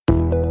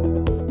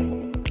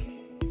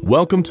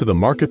Welcome to the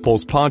Market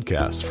Pulse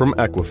podcast from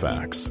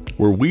Equifax,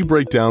 where we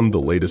break down the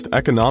latest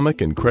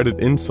economic and credit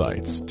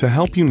insights to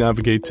help you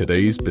navigate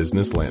today's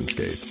business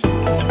landscape.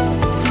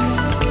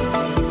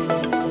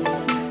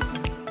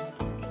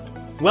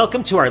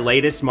 Welcome to our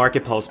latest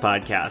Market Pulse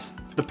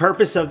podcast. The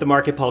purpose of the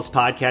Market Pulse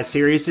podcast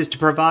series is to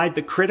provide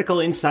the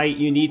critical insight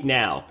you need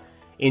now.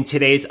 In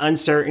today's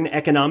uncertain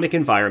economic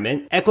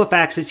environment,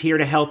 Equifax is here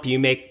to help you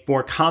make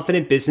more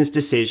confident business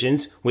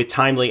decisions with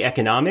timely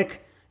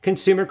economic,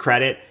 consumer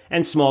credit,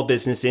 and small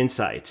business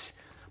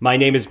insights. My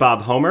name is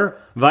Bob Homer,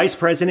 Vice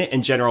President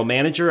and General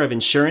Manager of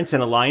Insurance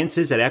and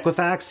Alliances at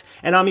Equifax,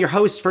 and I'm your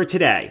host for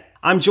today.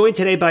 I'm joined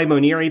today by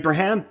Monir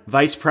Ibrahim,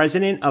 Vice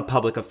President of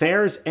Public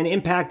Affairs and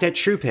Impact at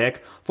TruPic,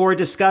 for a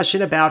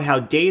discussion about how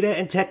data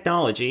and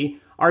technology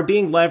are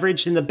being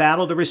leveraged in the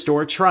battle to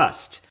restore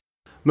trust.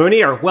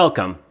 Monir,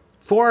 welcome.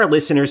 For our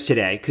listeners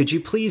today, could you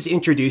please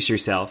introduce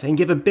yourself and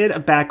give a bit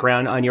of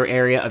background on your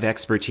area of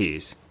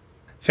expertise?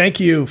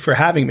 Thank you for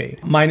having me.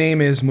 My name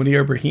is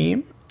Monir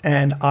Ibrahim,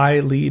 and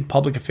I lead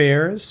public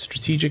affairs,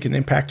 strategic, and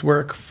impact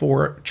work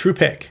for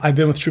TruPic. I've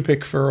been with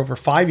TruPic for over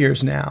 5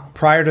 years now.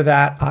 Prior to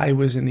that, I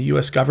was in the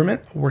U.S.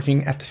 government,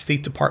 working at the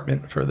State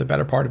Department for the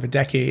better part of a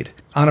decade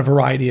on a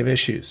variety of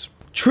issues.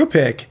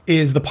 TruPic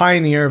is the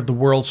pioneer of the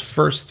world's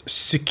first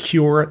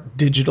secure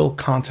digital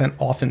content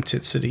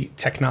authenticity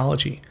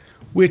technology,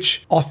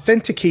 which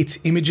authenticates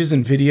images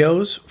and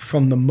videos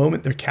from the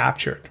moment they're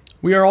captured.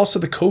 We are also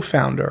the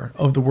co-founder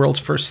of the world's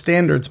first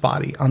standards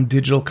body on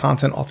digital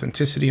content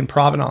authenticity and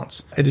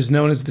provenance. It is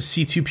known as the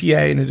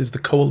C2PA, and it is the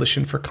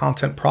Coalition for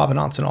Content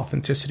Provenance and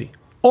Authenticity.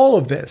 All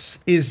of this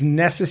is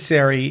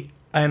necessary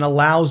and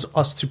allows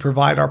us to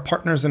provide our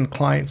partners and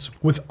clients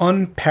with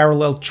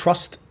unparalleled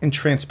trust and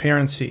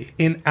transparency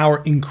in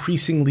our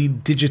increasingly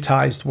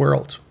digitized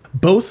world.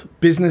 Both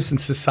business and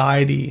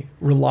society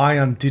rely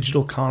on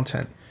digital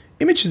content,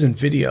 images and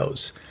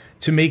videos,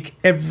 to make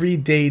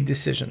everyday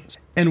decisions.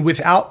 And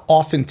without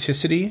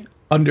authenticity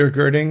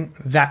undergirding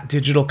that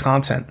digital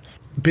content,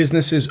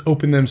 businesses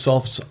open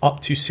themselves up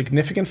to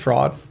significant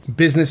fraud,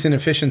 business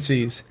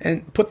inefficiencies,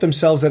 and put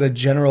themselves at a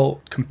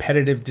general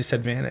competitive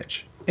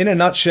disadvantage. In a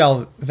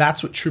nutshell,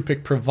 that's what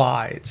TruPic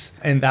provides,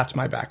 and that's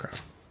my background.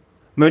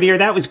 Monir,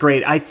 that was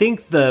great. I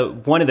think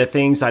one of the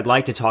things I'd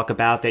like to talk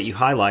about that you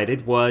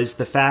highlighted was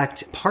the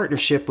fact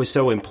partnership was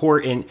so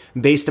important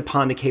based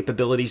upon the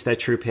capabilities that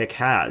TruPic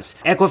has.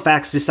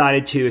 Equifax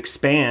decided to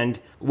expand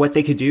what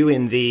they could do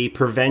in the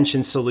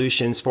prevention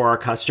solutions for our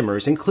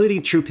customers,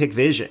 including TruPic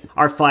Vision,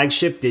 our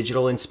flagship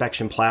digital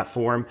inspection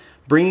platform,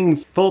 bringing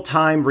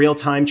full-time,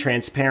 real-time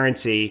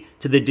transparency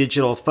to the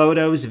digital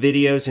photos,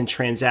 videos, and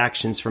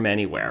transactions from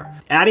anywhere.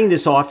 Adding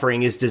this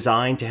offering is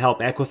designed to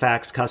help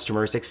Equifax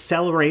customers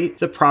accelerate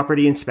the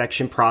property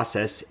inspection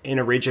process in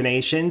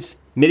originations,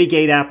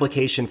 mitigate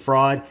application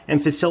fraud,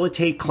 and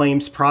facilitate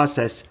claims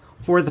process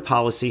for the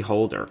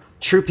policyholder.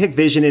 TruPic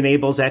Vision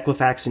enables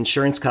Equifax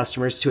insurance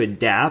customers to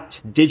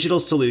adapt digital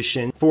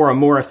solution for a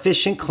more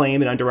efficient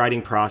claim and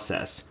underwriting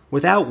process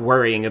without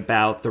worrying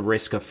about the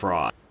risk of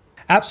fraud.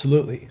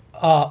 Absolutely.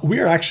 We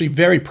are actually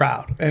very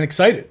proud and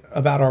excited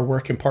about our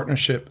work in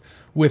partnership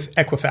with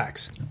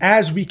Equifax,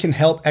 as we can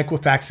help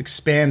Equifax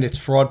expand its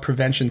fraud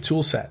prevention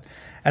toolset.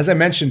 As I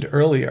mentioned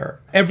earlier,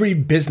 every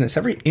business,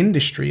 every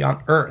industry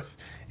on earth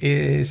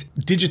is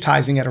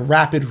digitizing at a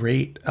rapid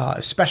rate,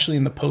 especially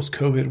in the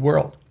post-COVID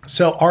world.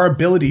 So our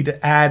ability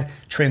to add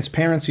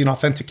transparency and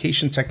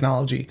authentication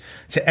technology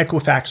to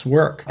Equifax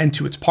work and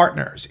to its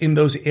partners in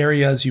those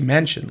areas you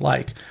mentioned,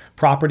 like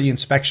property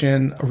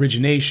inspection,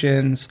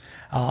 originations,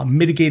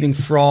 mitigating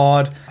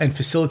fraud, and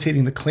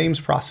facilitating the claims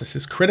process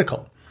is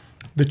critical.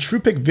 The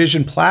TruPic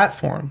Vision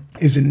platform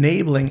is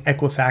enabling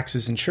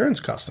Equifax's insurance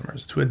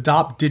customers to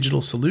adopt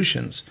digital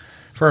solutions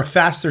for a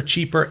faster,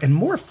 cheaper, and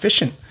more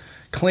efficient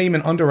claim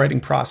and underwriting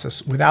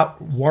process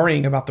without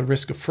worrying about the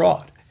risk of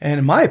fraud. And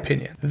in my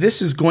opinion,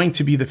 this is going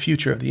to be the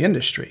future of the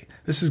industry.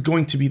 This is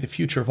going to be the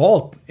future of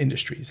all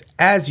industries.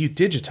 As you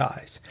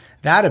digitize,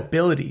 that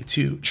ability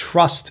to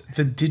trust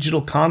the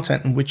digital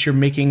content in which you're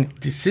making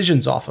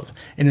decisions off of,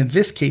 and in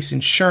this case,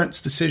 insurance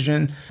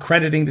decision,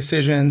 crediting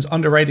decisions,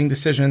 underwriting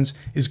decisions,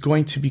 is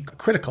going to be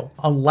critical,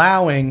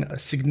 allowing a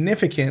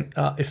significant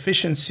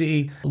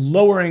efficiency,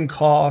 lowering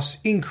costs,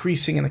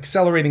 increasing and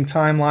accelerating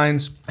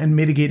timelines, and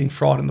mitigating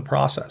fraud in the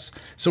process.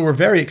 So we're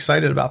very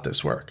excited about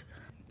this work.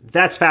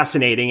 That's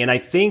fascinating. And I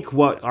think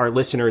what our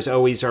listeners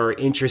always are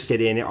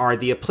interested in are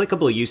the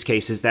applicable use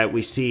cases that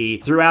we see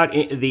throughout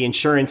the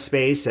insurance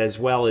space as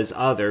well as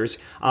others.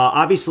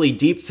 Obviously,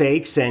 deep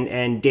fakes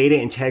and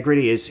data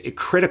integrity is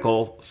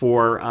critical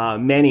for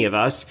many of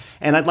us.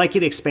 And I'd like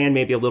you to expand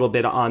maybe a little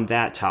bit on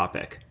that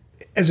topic.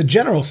 As a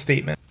general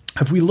statement,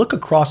 if we look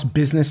across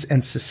business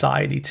and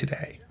society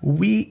today,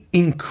 we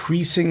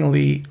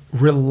increasingly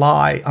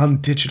rely on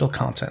digital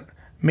content,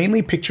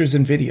 mainly pictures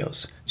and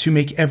videos, to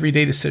make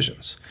everyday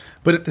decisions.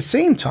 But at the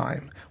same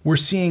time, we're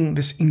seeing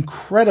this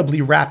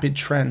incredibly rapid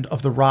trend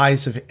of the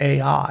rise of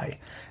AI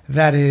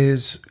that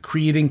is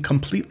creating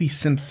completely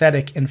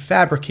synthetic and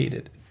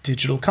fabricated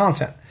digital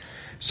content.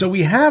 So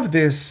we have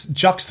this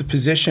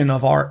juxtaposition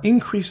of our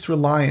increased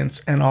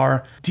reliance and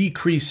our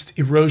decreased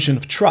erosion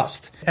of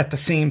trust at the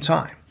same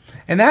time.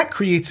 And that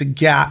creates a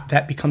gap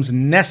that becomes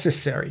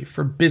necessary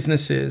for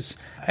businesses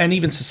and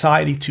even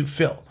society to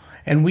fill.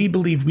 And we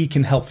believe we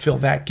can help fill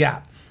that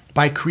gap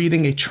by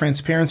creating a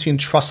transparency and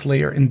trust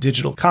layer in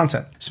digital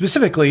content.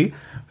 Specifically,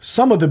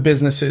 some of the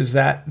businesses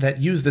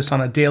that use this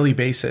on a daily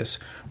basis,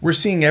 we're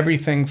seeing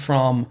everything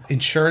from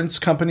insurance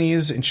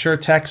companies,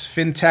 insurtechs,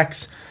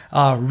 fintechs,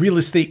 real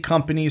estate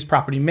companies,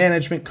 property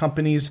management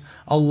companies,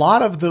 a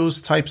lot of those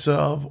types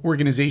of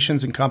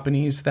organizations and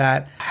companies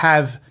that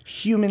have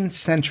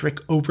human-centric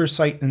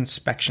oversight and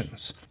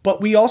inspections.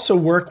 But we also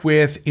work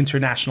with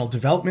international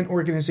development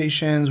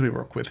organizations, we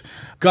work with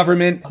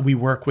government, we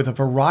work with a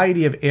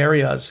variety of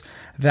areas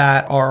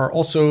that are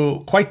also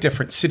quite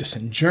different.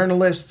 Citizen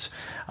journalists,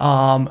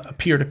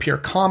 peer-to-peer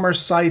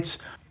commerce sites.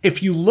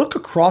 If you look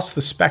across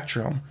the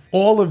spectrum,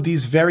 all of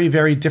these very,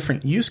 very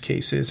different use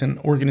cases and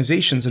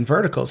organizations and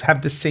verticals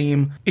have the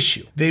same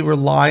issue. They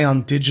rely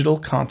on digital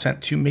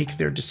content to make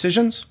their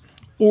decisions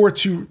or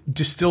to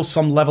distill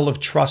some level of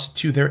trust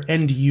to their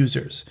end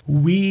users.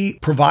 We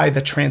provide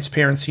the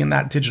transparency in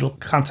that digital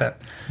content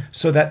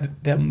so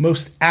that the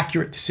most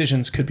accurate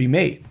decisions could be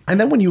made. And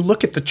then when you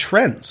look at the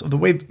trends of the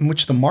way in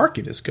which the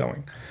market is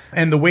going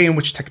and the way in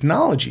which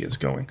technology is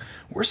going,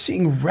 we're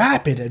seeing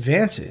rapid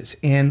advances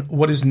in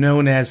what is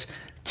known as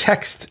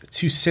text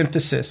to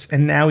synthesis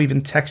and now even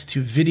text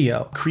to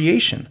video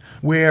creation,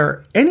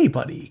 where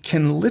anybody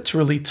can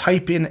literally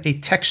type in a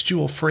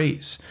textual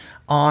phrase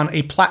on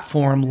a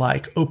platform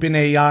like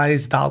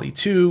OpenAI's DALL-E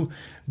 2,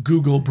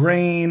 Google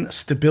Brain,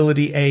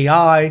 Stability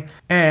AI,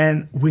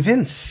 and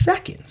within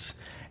seconds,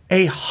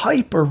 a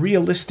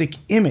hyper-realistic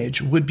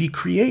image would be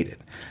created.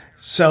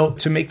 So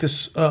to make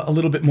this a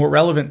little bit more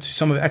relevant to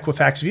some of the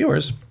Equifax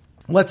viewers,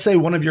 let's say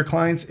one of your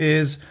clients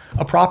is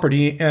a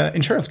property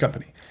insurance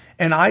company,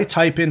 and I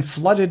type in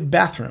flooded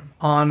bathroom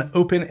on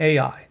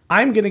OpenAI.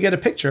 I'm going to get a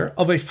picture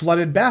of a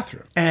flooded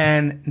bathroom.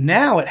 And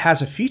now it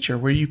has a feature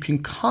where you can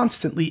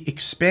constantly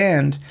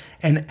expand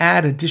and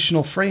add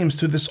additional frames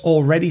to this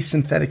already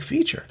synthetic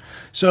feature.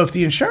 So if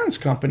the insurance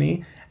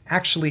company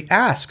actually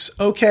asks,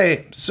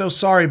 okay, so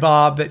sorry,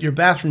 Bob, that your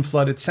bathroom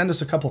flooded, send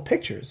us a couple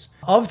pictures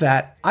of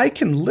that, I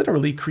can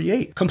literally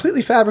create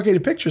completely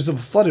fabricated pictures of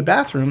a flooded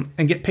bathroom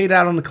and get paid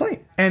out on the claim.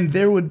 And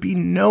there would be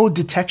no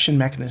detection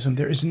mechanism.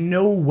 There is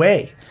no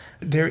way.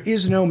 There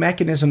is no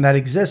mechanism that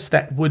exists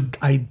that would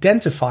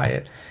identify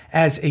it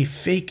as a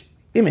fake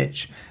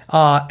image.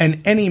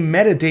 And any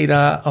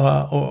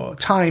metadata or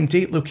time,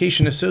 date,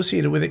 location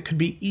associated with it could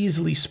be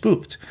easily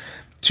spoofed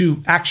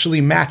to actually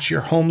match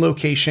your home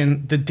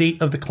location, the date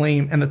of the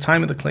claim, and the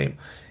time of the claim.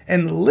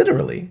 And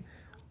literally,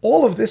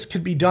 all of this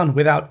could be done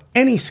without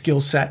any skill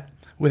set,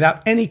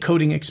 without any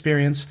coding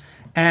experience,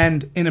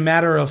 and in a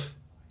matter of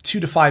 2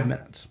 to 5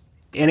 minutes.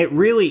 And it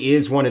really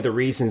is one of the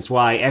reasons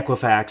why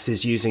Equifax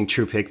is using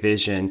TruePic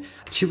Vision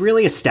to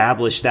really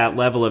establish that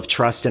level of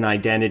trust and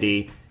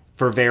identity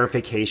for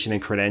verification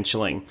and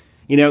credentialing.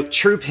 You know,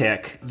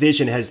 TruePic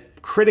Vision has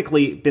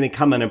critically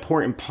become an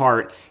important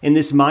part in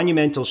this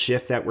monumental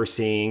shift that we're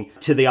seeing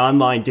to the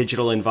online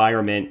digital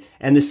environment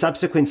and the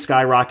subsequent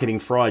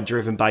skyrocketing fraud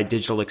driven by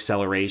digital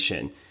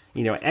acceleration.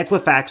 You know,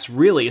 Equifax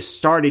really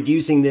started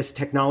using this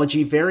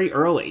technology very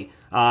early.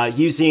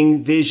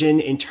 Using Vision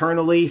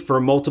internally for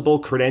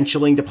multiple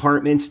credentialing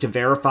departments to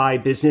verify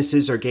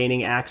businesses are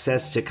gaining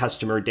access to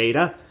customer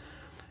data.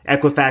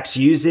 Equifax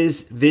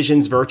uses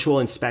Vision's virtual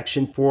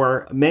inspection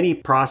for many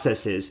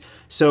processes,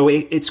 so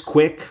it's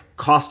quick,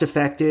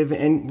 cost-effective,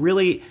 and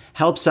really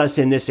helps us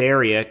in this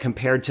area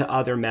compared to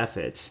other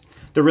methods.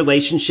 The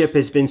relationship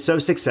has been so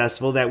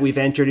successful that we've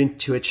entered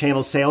into a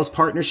channel sales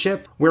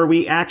partnership where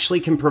we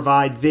actually can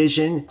provide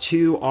Vision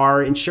to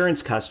our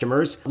insurance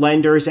customers,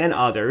 lenders, and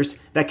others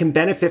that can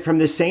benefit from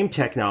the same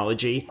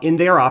technology in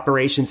their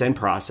operations and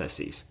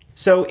processes.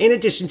 So in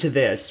addition to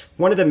this,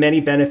 one of the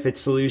many benefit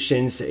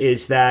solutions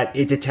is that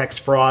it detects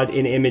fraud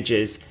in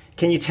images.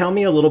 Can you tell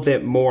me a little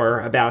bit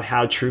more about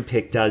how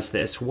TruePic does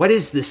this? What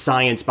is the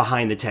science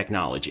behind the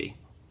technology?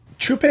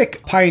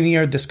 TruePic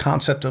pioneered this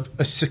concept of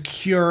a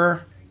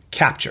secure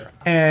capture.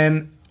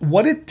 And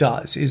what it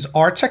does is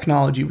our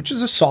technology, which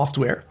is a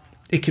software,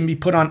 it can be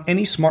put on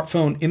any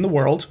smartphone in the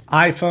world,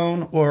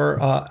 iPhone or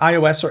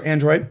iOS or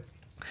Android,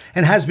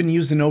 and has been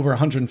used in over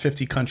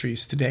 150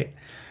 countries to date.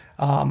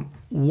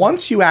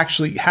 Once you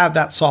actually have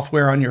that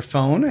software on your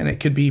phone, and it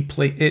could be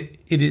it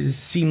is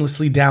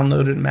seamlessly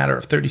downloaded in a matter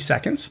of 30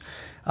 seconds,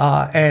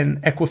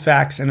 and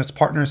Equifax and its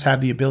partners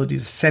have the ability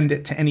to send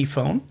it to any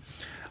phone.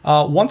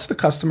 Once the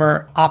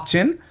customer opts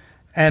in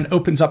and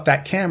opens up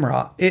that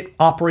camera, it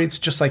operates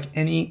just like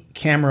any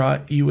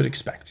camera you would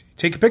expect.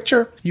 Take a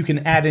picture, you can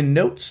add in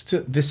notes to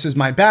this is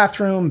my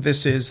bathroom,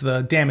 this is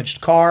the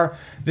damaged car,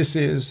 this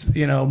is,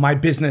 my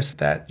business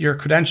that you're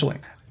credentialing.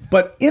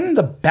 But in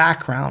the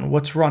background,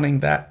 what's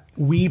running that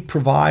we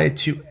provide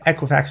to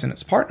Equifax and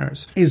its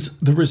partners is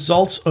the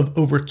results of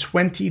over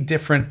 20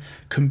 different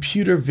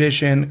computer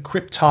vision,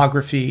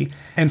 cryptography,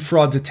 and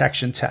fraud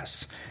detection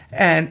tests.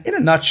 And in a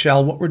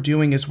nutshell, what we're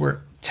doing is we're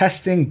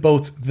testing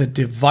both the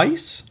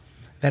device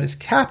that is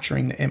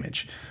capturing the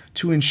image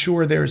to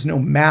ensure there is no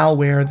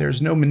malware,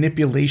 there's no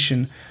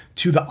manipulation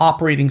to the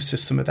operating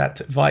system of that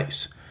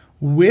device.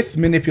 With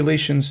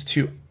manipulations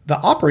to the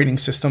operating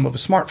system of a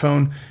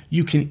smartphone,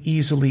 you can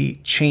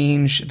easily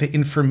change the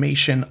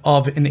information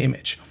of an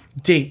image,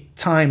 date,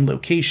 time,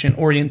 location,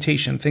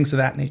 orientation, things of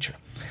that nature.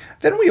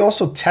 Then we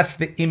also test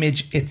the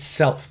image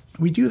itself.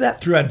 We do that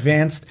through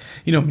advanced,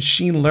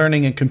 machine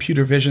learning and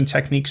computer vision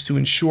techniques to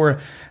ensure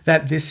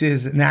that this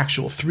is an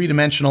actual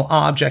three-dimensional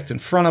object in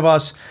front of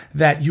us,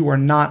 that you are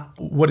not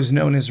what is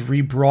known as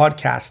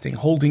rebroadcasting,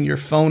 holding your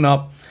phone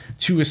up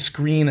to a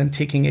screen and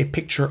taking a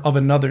picture of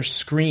another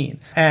screen.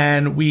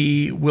 And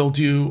we will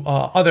do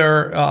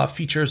other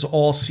features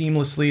all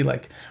seamlessly,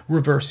 like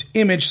reverse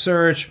image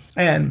search,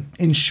 and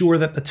ensure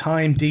that the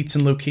time, dates,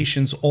 and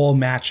locations all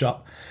match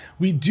up.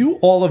 We do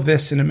all of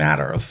this in a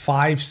matter of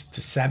 5 to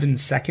 7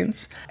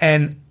 seconds,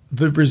 and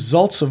the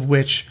results of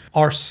which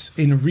are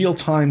in real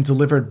time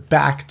delivered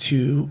back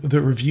to the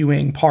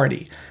reviewing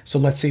party. So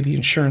let's say the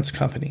insurance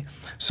company,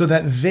 so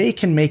that they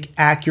can make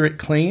accurate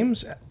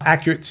claims,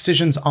 accurate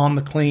decisions on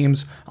the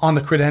claims, on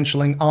the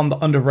credentialing, on the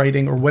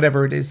underwriting, or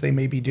whatever it is they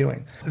may be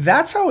doing.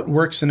 That's how it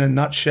works in a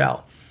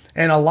nutshell.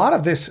 And a lot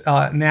of this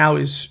now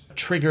is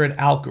triggered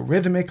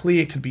algorithmically.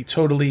 It could be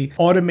totally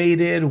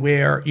automated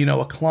where,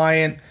 a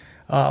client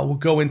will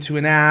go into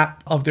an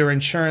app of their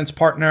insurance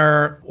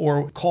partner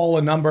or call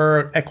a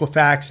number,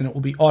 Equifax, and it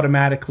will be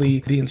automatically,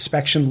 the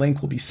inspection link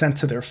will be sent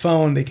to their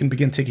phone. They can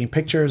begin taking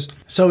pictures.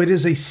 So it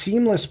is a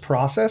seamless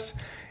process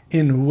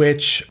in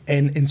which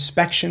an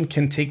inspection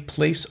can take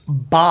place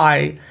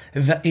by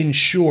the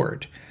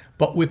insured,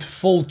 but with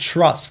full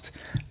trust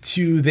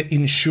to the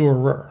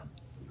insurer.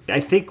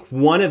 I think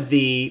one of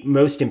the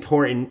most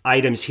important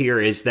items here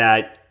is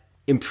that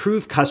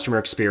improve customer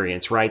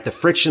experience, right? The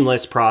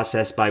frictionless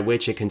process by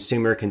which a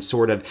consumer can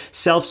sort of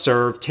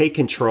self-serve, take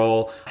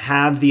control,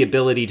 have the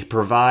ability to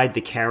provide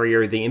the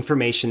carrier the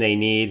information they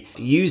need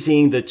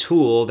using the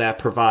tool that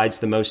provides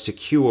the most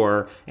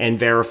secure and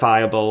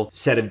verifiable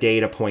set of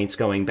data points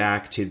going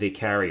back to the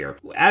carrier.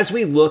 As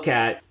we look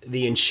at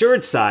the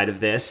insured side of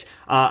this,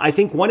 I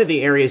think one of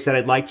the areas that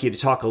I'd like you to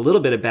talk a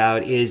little bit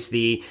about is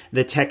the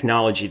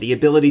technology, the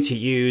ability to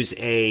use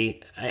a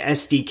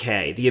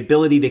SDK, the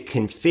ability to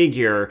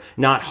configure,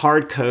 not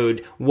hard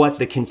code, what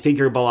the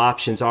configurable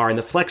options are and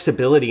the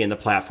flexibility in the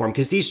platform,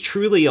 because these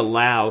truly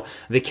allow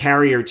the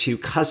carrier to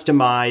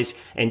customize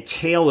and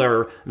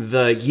tailor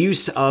the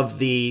use of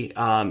the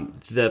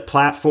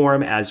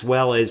platform as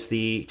well as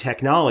the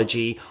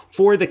technology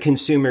for the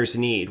consumer's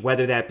need,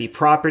 whether that be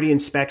property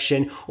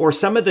inspection or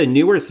some of the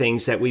newer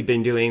things that we've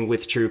been doing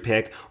with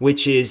TruePick,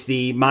 which is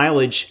the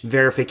mileage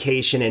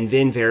verification and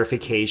VIN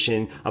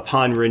verification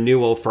upon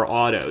renewal for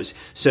autos.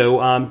 So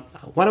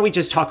why don't we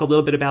just talk a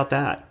little bit about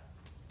that?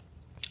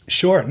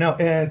 Sure. No,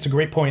 it's a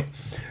great point.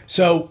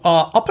 So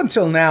up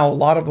until now, a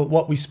lot of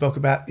what we spoke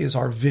about is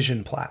our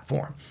vision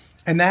platform.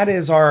 And that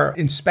is our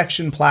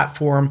inspection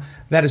platform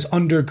that is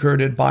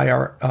undergirded by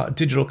our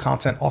digital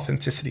content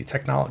authenticity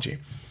technology.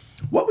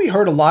 What we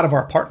heard a lot of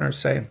our partners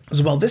say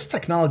is, well, this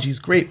technology is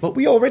great, but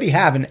we already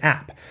have an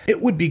app. It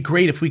would be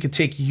great if we could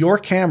take your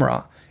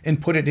camera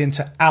and put it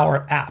into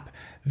our app.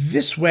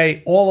 This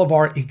way, all of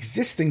our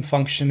existing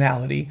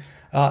functionality,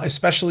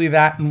 especially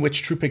that in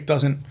which TruePick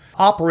doesn't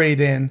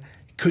operate in,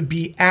 could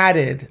be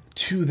added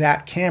to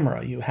that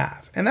camera you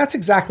have. And that's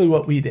exactly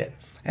what we did.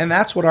 And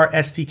that's what our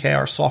SDK,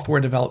 our software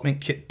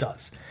development kit,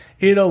 does.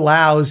 It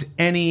allows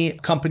any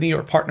company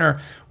or partner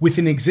with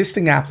an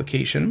existing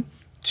application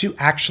to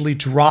actually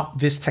drop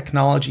this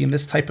technology and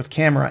this type of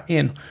camera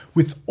in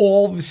with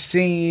all the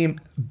same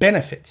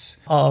benefits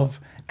of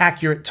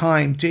accurate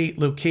time, date,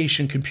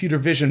 location, computer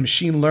vision,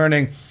 machine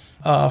learning,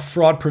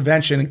 fraud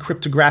prevention, and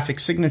cryptographic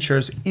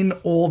signatures in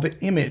all the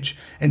image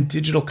and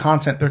digital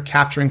content they're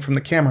capturing from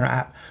the camera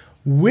app,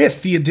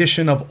 with the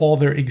addition of all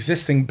their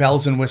existing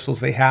bells and whistles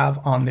they have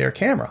on their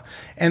camera.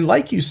 And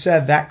like you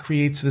said, that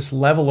creates this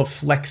level of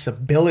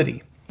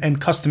flexibility and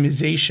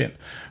customization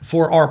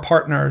for our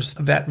partners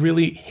that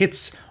really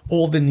hits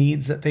all the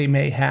needs that they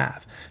may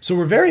have. So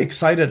we're very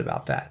excited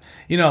about that.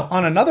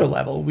 On another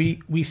level,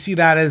 we see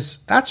that as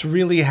that's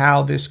really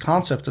how this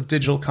concept of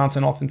digital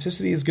content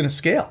authenticity is going to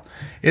scale.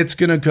 It's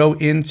going to go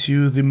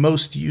into the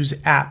most used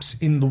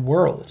apps in the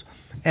world.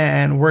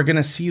 And we're going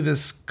to see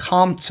this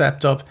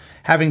concept of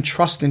having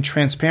trust and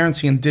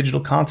transparency in digital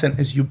content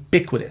is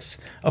ubiquitous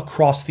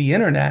across the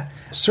internet,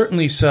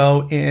 certainly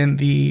so in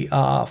the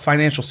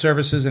financial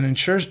services and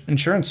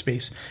insurance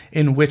space,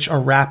 in which are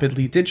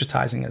rapidly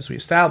digitizing, as we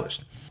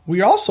established.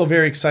 We're also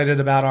very excited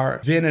about our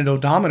VIN and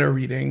odometer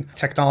reading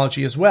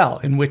technology as well,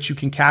 in which you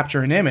can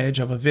capture an image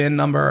of a VIN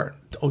number,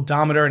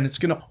 odometer, and it's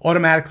going to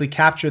automatically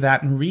capture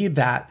that and read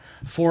that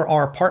for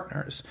our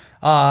partners,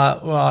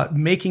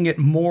 making it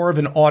more of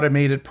an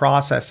automated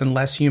process and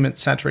less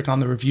human-centric on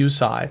the review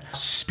side,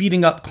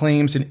 speeding up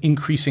claims and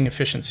increasing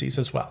efficiencies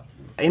as well.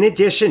 In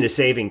addition to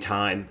saving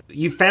time,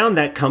 you found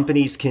that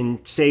companies can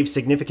save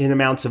significant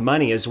amounts of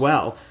money as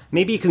well.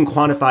 Maybe you can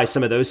quantify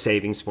some of those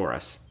savings for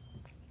us.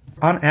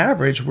 on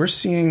average, we're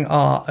seeing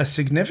a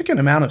significant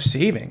amount of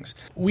savings.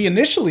 We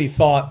initially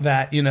thought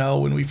that,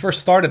 when we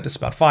first started this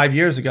about 5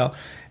 years ago,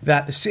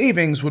 that the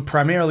savings would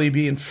primarily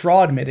be in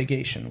fraud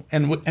mitigation,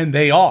 and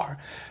they are.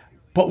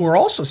 But we're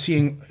also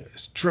seeing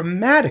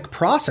dramatic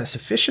process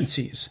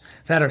efficiencies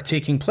that are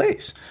taking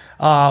place.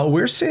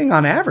 We're seeing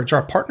on average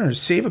our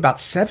partners save about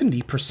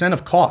 70%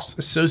 of costs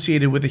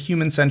associated with a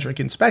human-centric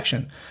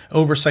inspection,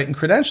 oversight, and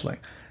credentialing.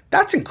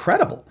 That's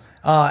incredible.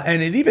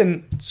 And it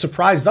even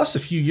surprised us a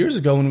few years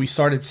ago when we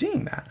started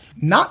seeing that.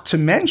 Not to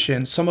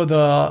mention some of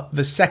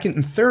the second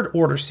and third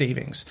order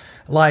savings,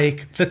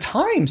 like the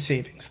time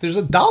savings. There's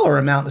a dollar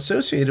amount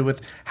associated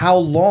with how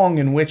long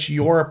in which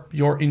your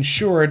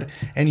insured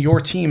and your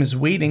team is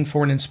waiting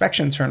for an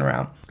inspection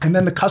turnaround. And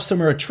then the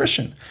customer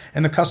attrition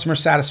and the customer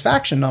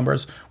satisfaction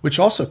numbers, which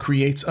also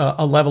creates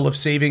a level of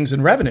savings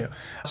and revenue.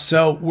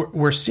 So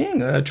we're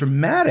seeing a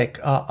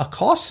dramatic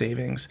cost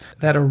savings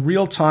that a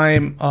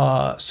real-time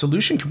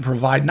solution can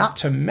provide, not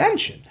to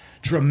mention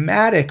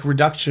dramatic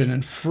reduction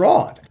in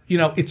fraud.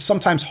 It's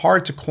sometimes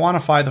hard to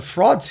quantify the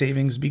fraud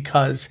savings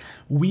because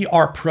we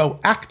are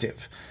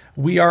proactive.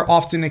 We are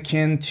often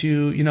akin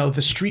to,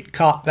 the street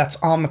cop that's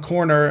on the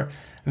corner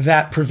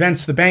that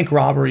prevents the bank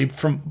robbery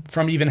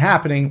from even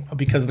happening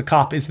because the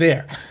cop is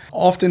there.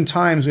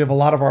 Oftentimes, we have a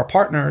lot of our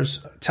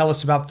partners tell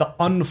us about the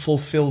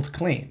unfulfilled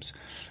claims,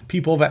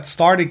 people that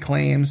started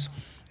claims,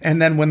 and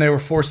then when they were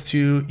forced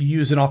to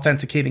use an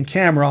authenticating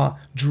camera,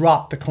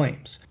 drop the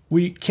claims.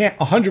 We can't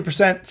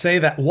 100% say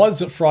that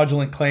was a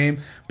fraudulent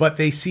claim, but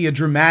they see a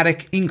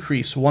dramatic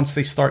increase once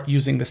they start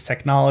using this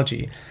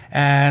technology.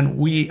 And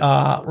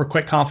we're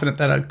quite confident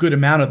that a good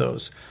amount of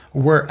those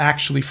were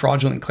actually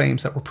fraudulent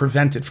claims that were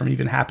prevented from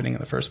even happening in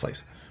the first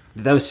place.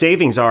 Those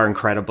savings are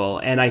incredible.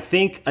 And I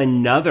think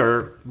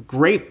another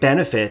great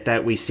benefit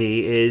that we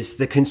see is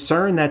the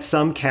concern that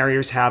some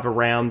carriers have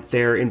around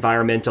their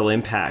environmental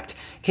impact.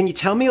 Can you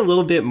tell me a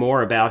little bit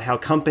more about how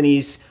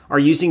companies are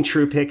using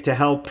TruePic to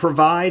help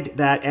provide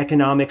that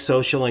economic,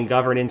 social, and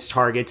governance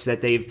targets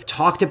that they've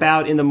talked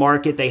about in the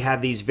market? They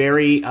have these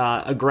very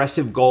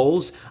aggressive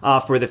goals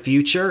for the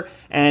future,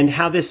 and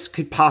how this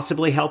could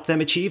possibly help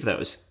them achieve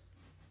those.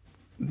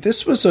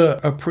 This was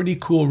a pretty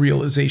cool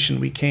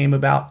realization we came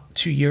about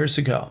 2 years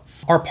ago.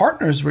 Our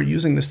partners were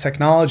using this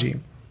technology,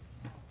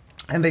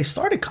 and they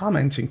started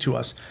commenting to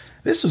us,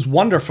 this is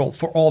wonderful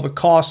for all the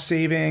cost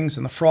savings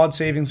and the fraud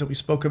savings that we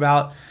spoke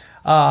about.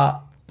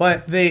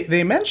 But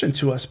they mentioned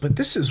to us, but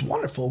this is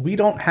wonderful. We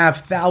don't have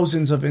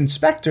thousands of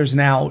inspectors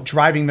now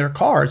driving their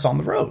cars on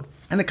the road.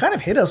 And it kind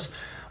of hit us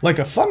like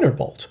a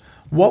thunderbolt.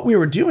 What we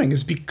were doing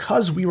is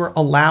because we were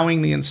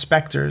allowing the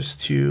inspectors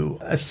to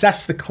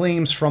assess the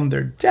claims from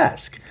their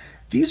desk,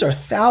 these are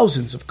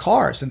thousands of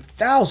cars and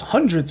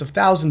hundreds of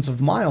thousands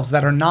of miles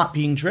that are not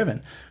being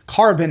driven,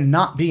 carbon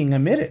not being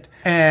emitted.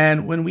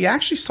 And when we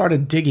actually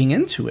started digging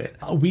into it,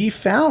 we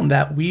found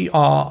that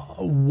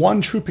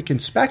one TruePic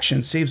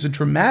inspection saves a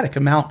dramatic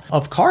amount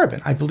of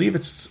carbon. I believe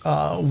it's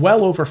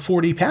well over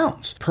 40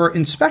 pounds per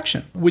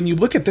inspection. When you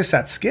look at this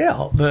at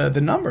scale,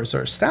 the numbers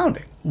are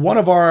astounding. One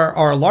of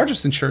our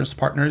largest insurance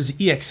partners,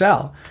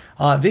 EXL,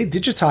 they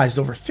digitized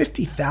over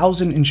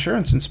 50,000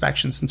 insurance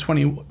inspections in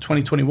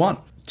 2021.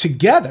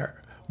 Together,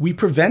 we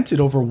prevented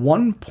over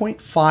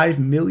 1.5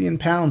 million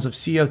pounds of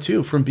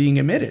CO2 from being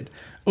emitted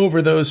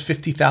over those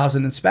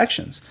 50,000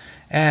 inspections.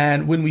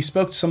 And when we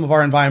spoke to some of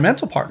our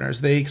environmental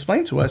partners, they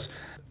explained to us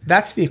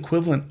that's the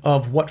equivalent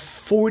of what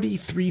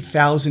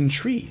 43,000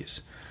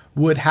 trees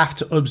would have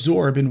to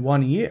absorb in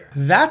 1 year.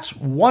 That's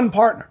one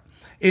partner.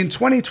 In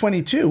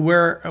 2022,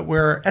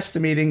 we're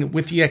estimating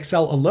with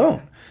EXL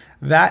alone,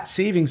 that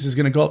savings is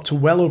going to go up to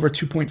well over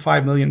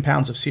 2.5 million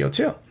pounds of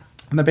CO2.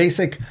 And the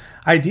basic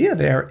idea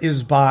there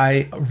is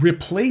by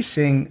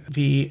replacing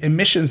the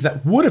emissions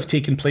that would have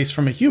taken place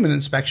from a human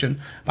inspection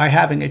by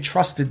having a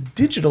trusted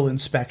digital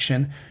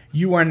inspection,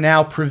 you are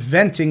now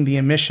preventing the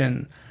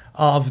emission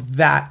of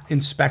that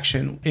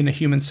inspection in a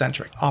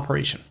human-centric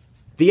operation.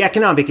 The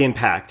economic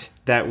impact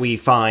that we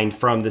find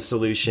from the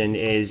solution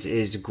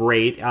is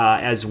great,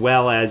 as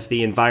well as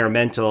the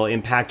environmental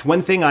impact.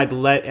 One thing I'd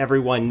let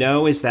everyone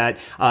know is that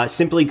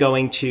simply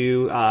going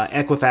to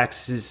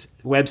Equifax's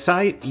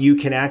website, you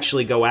can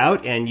actually go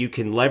out and you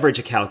can leverage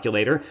a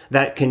calculator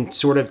that can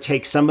sort of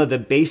take some of the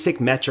basic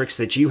metrics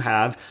that you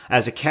have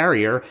as a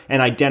carrier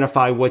and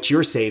identify what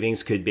your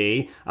savings could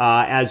be,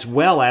 as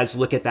well as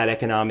look at that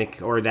economic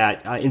or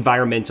that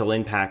environmental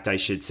impact, I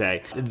should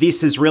say.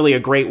 This is really a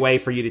great way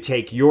for you to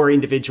take your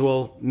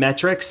individual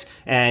metrics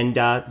and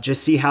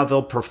just see how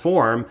they'll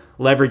perform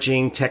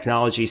leveraging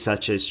technology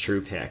such as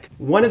TruePic.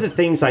 One of the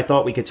things I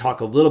thought we could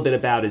talk a little bit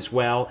about as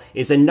well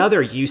is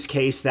another use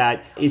case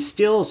that is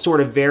still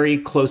sort of very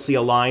closely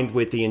aligned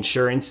with the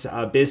insurance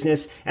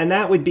business, and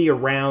that would be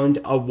around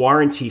a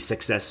warranty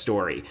success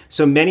story.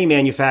 So many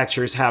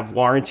manufacturers have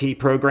warranty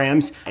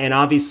programs, and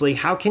obviously,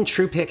 how can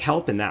TruePic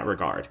help in that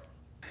regard?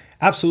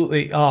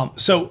 Absolutely.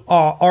 So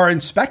our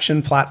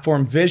inspection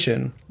platform,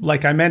 Vision,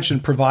 like I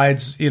mentioned,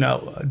 provides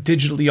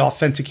digitally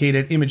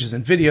authenticated images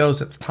and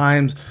videos at the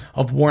time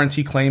of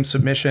warranty claim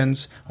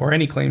submissions or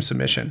any claim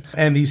submission.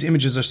 And these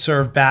images are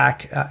served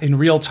back in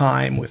real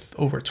time with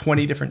over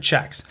 20 different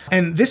checks.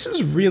 And this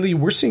is really,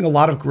 we're seeing a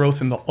lot of growth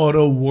in the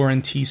auto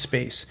warranty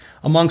space,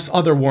 amongst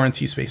other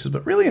warranty spaces,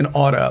 but really in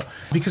auto,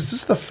 because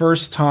this is the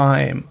first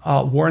time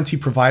warranty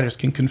providers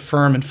can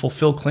confirm and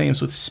fulfill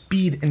claims with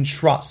speed and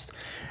trust.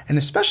 And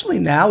especially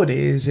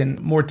nowadays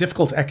in more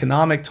difficult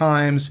economic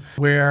times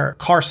where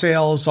car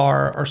sales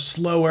are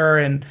slower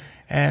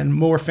and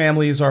more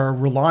families are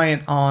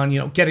reliant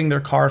on, getting their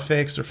car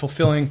fixed or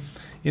fulfilling,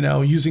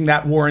 using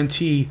that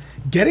warranty,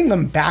 getting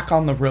them back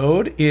on the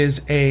road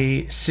is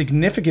a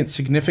significant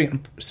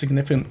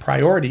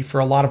priority for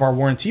a lot of our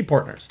warranty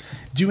partners.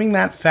 Doing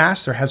that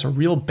faster has a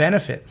real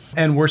benefit.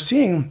 And we're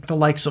seeing the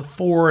likes of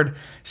Ford,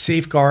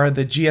 Safeguard,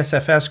 the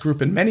GSFS Group,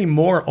 and many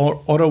more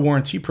auto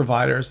warranty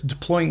providers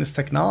deploying this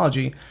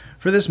technology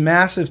for this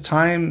massive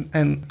time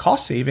and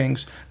cost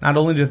savings, not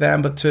only to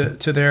them, but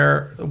to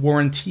their the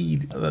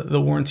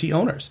warranty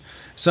owners.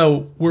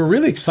 So we're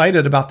really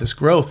excited about this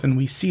growth, and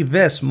we see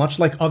this, much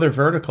like other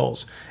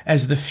verticals,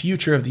 as the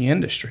future of the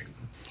industry.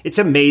 It's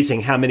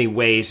amazing how many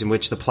ways in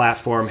which the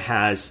platform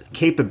has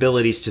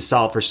capabilities to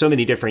solve for so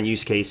many different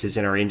use cases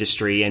in our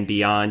industry and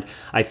beyond.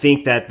 I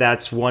think that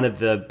that's one of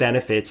the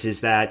benefits, is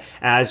that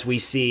as we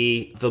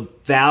see the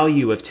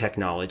value of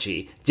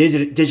technology,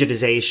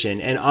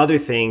 digitization, and other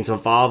things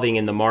evolving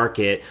in the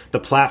market, the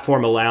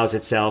platform allows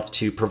itself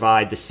to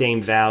provide the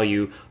same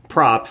value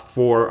prop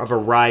for a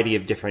variety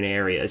of different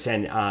areas.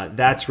 And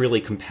that's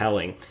really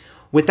compelling.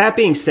 With that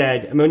being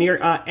said, Monir,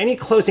 any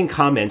closing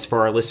comments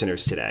for our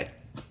listeners today?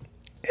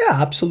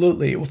 Yeah,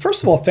 absolutely. Well,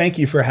 first of all, thank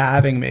you for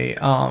having me.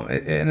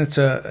 And it's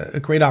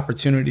a great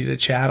opportunity to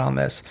chat on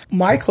this.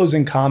 My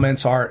closing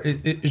comments are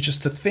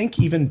just to think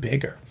even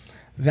bigger,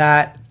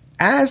 that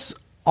as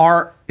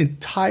our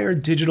entire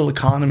digital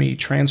economy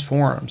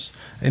transforms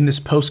in this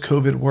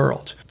post-COVID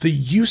world, the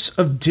use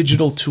of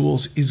digital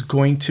tools is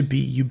going to be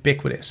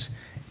ubiquitous.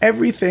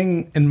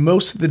 Everything and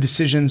most of the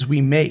decisions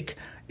we make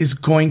is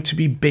going to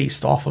be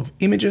based off of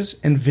images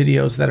and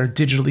videos that are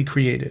digitally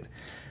created.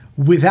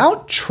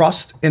 Without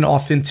trust and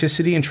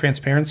authenticity and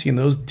transparency in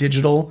those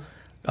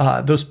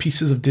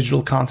pieces of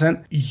digital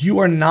content, you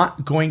are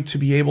not going to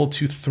be able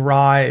to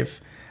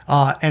thrive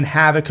and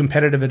have a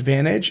competitive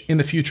advantage in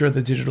the future of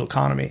the digital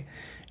economy.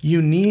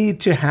 You need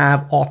to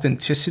have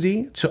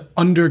authenticity to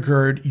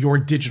undergird your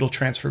digital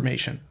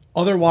transformation.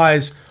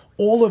 Otherwise,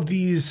 all of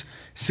these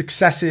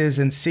successes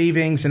and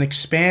savings and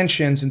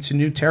expansions into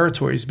new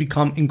territories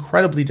become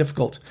incredibly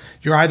difficult.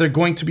 You're either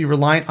going to be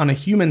reliant on a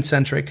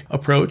human-centric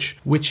approach,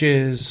 which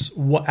is,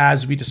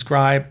 as we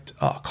described,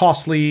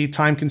 costly,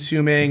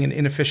 time-consuming, and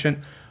inefficient,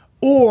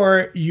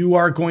 or you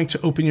are going to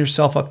open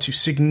yourself up to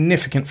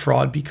significant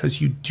fraud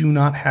because you do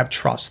not have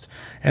trust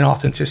and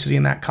authenticity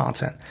in that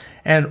content.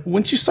 And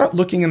once you start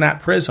looking in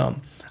that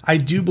prism, I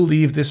do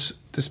believe this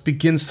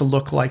begins to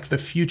look like the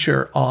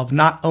future of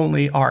not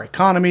only our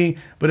economy,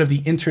 but of the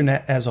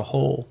internet as a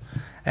whole.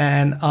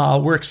 And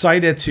we're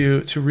excited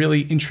to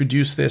really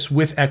introduce this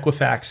with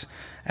Equifax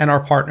and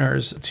our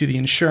partners to the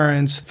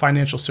insurance,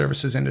 financial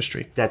services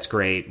industry. That's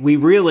great. We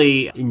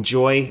really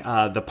enjoy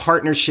the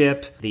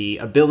partnership, the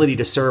ability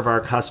to serve our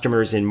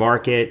customers in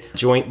market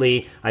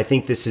jointly. I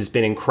think this has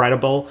been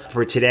incredible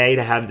for today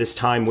to have this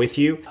time with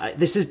you.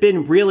 This has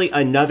been really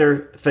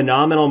another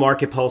phenomenal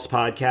Market Pulse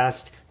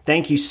podcast.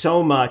 Thank you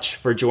so much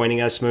for joining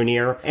us,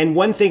 Monir. And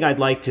one thing I'd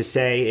like to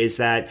say is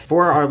that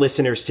for our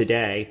listeners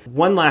today,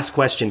 one last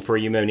question for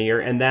you, Monir,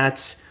 and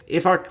that's,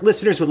 if our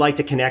listeners would like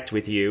to connect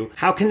with you,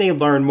 how can they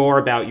learn more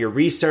about your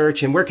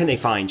research and where can they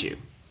find you?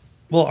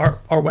 Well,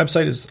 our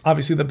website is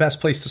obviously the best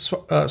place to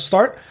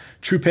start,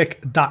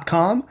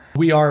 TruePick.com.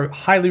 We are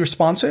highly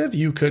responsive.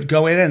 You could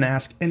go in and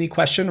ask any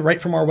question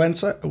right from our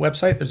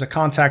website. There's a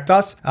contact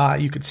us.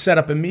 You could set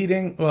up a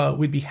meeting.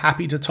 We'd be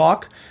happy to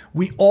talk.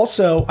 We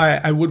also,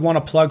 I would want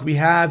to plug, we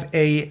have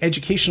a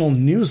educational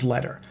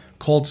newsletter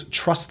called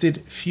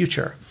Trusted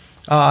Future.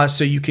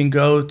 So you can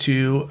go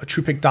to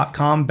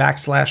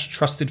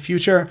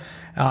TruePick.com/TrustedFuture.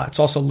 It's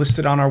also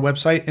listed on our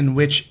website, in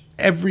which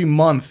every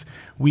month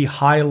we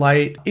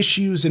highlight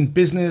issues in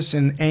business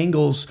and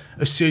angles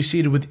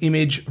associated with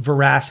image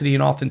veracity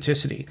and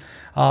authenticity.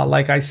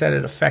 Like I said,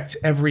 it affects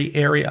every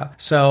area.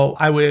 So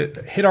I would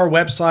hit our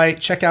website,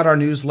 check out our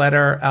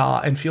newsletter,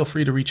 and feel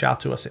free to reach out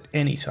to us at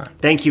any time.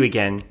 Thank you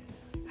again.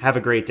 Have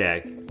a great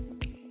day.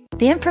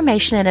 The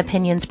information and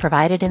opinions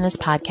provided in this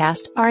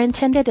podcast are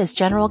intended as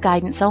general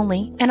guidance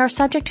only and are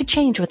subject to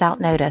change without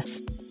notice.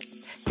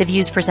 The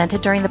views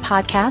presented during the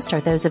podcast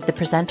are those of the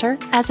presenter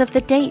as of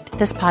the date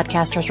this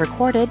podcast was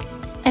recorded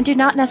and do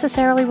not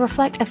necessarily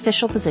reflect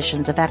official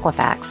positions of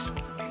Equifax.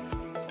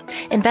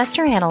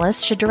 Investor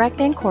analysts should direct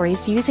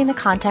inquiries using the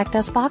Contact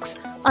Us box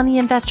on the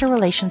Investor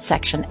Relations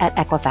section at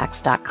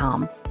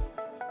Equifax.com.